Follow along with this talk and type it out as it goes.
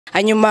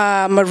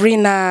Hanyuma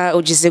Marina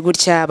ugize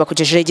gutya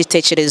bakujejeho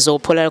igitekerezo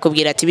Paul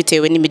arakubwira ati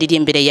bitewe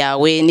n'imiririmbire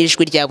yawe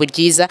n'ijwi ryawe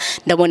ryiza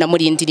ndabona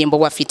muri indirimbo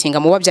wafitinga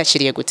mu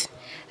babyakiriye gute?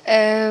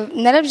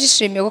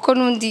 Narabyishimiye kuko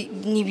nundi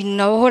ni ibintu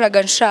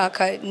nahoraga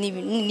nshaka ni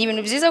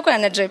ibintu byiza ko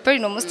na Jay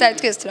no mustar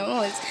twese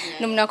turamuzi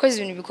n'umuntu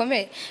akoze ibintu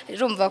bikomeye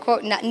urumva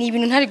ko ni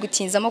ibintu ntari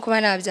gutinzamo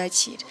kuba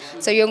nabyakira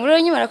so iyo ngoro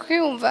nyimara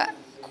kuyumva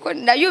kuko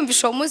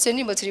ndayumvisha umunsi yo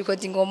nimba turi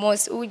recording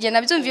umunsi ugiye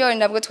nabyumviye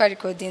nabwo twari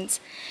recordings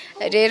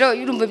rero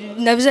urumva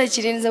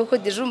nabyakiriye neza kuko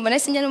deje urumva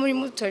nasi njya no muri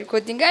muto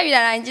recording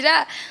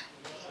birarangira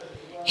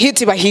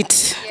hit ba hit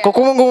kuko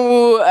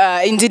ubu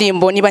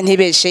indirimbo niba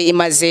ntibeshe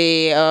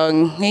imaze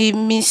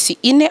nk'iminsi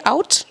ine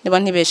out niba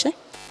ntibeshe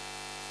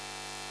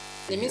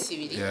ni iminsi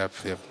ibiri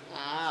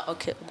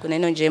okay ubwo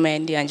none njema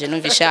yandi yanje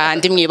numvisha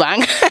ndi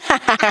mwibanga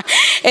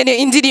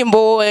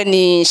indirimbo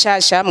ni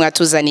shasha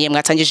mwatuzaniye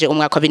mwatangije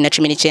umwaka wa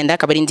 2019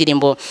 akaba ari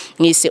indirimbo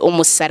mwise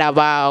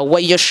umusaraba wa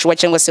Yoshua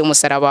cyangwa se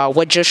umusaraba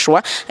wa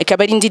Joshua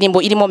akaba ari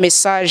indirimbo irimo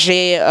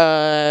message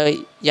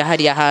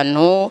yahari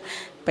ahantu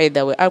by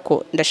the way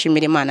ariko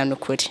ndashimira Imana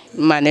n'ukuri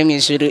Imana yo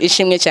mwijuru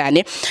ishimwe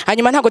cyane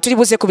hanyuma ntago turi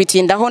buze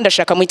kubitindaho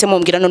ndashaka muhite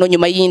mumbwira none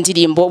nyuma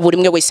y'indirimbo buri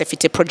mwe wese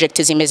afite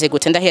project zimeze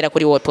gute ndahera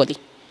kuri wowe Poli.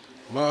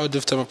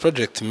 Dufite ama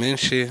project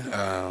menshi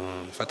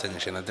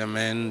fatanyije na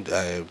Demand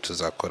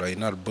tuzakora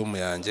ino album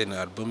yanjye ni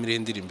album iri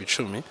indirimbo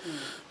 10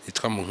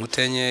 yitwa mu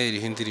nkutenye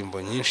iri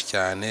indirimbo nyinshi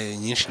cyane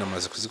nyinshi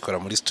namaze kuzikora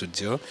muri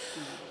studio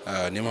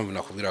niyo mpamvu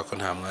nakubwira ko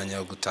nta mwanya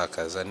wo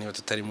gutakaza niba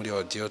tutari muri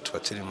audio tuba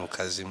turi mu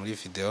kazi muri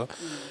video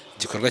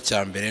igikorwa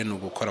cya mbere ni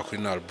ugukora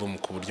kuri ino album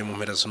ku buryo mu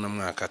mpera z'uno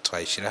mwaka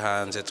twayishira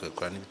hanze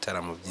tugakora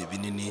n'ibitaramo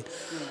binini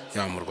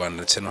yaba mu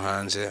Rwanda ndetse no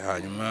hanze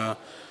hanyuma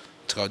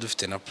tukaba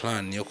dufite na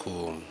plan yo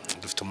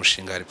dufite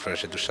umushinga hari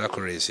project dushaka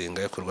raising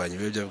yo kurwanya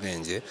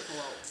ibiyobyabwenge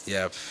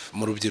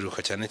mu rubyiruko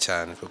cyane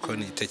cyane kuko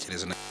ni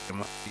igitekerezo na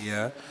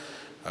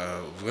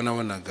ubwo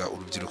nabonaga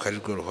urubyiruko ari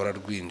rwo ruhora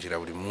rwinjira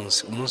buri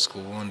munsi umunsi ku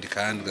wundi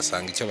kandi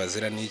ugasanga icyo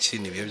bazira n'iki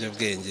ni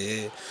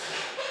ibiyobyabwenge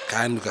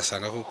kandi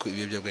ugasanga ko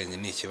ibiyobyabwenge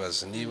ni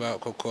ikibazo niba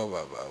koko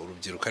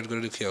urubyiruko ari rwo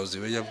ruri kwiyahuza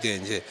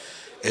ibiyobyabwenge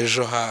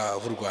ejo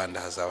h'u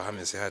Rwanda hazaba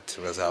hameze hati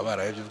bazaba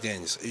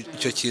barayobyabwenge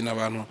icyo kintu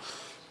abantu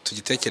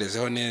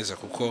tugitekerezeho neza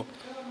kuko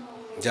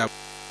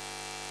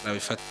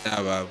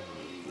nabifata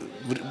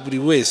buri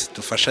wese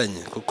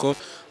dufashanye kuko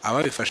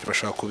ababifashe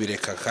bashobora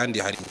kubireka kandi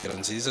hari ingero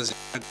nziza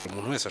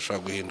umuntu wese ashobora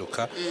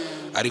guhinduka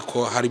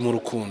ariko harimo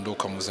urukundo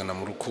ukamuzana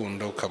mu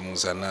rukundo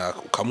ukamuzana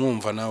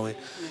ukamwumva nawe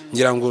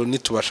ngira ngo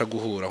nitubasha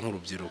guhura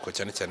nk'urubyiruko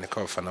cyane cyane ko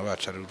abafana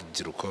bacu ari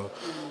urubyiruko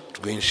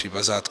rwinshi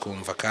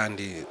bazatwumva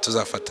kandi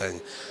tuzafatanya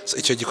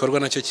icyo gikorwa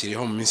nacyo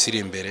kiriho mu minsi iri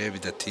imbere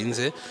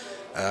bidatinze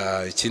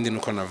ikindi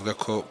nuko navuga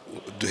ko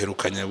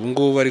duherukanya ubu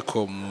ngubu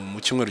ariko mu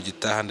cyumweru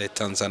gitaha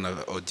ndahita nzana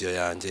audio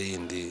yanjye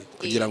yindi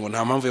kugira ngo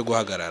nta mpamvu yo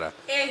guhagarara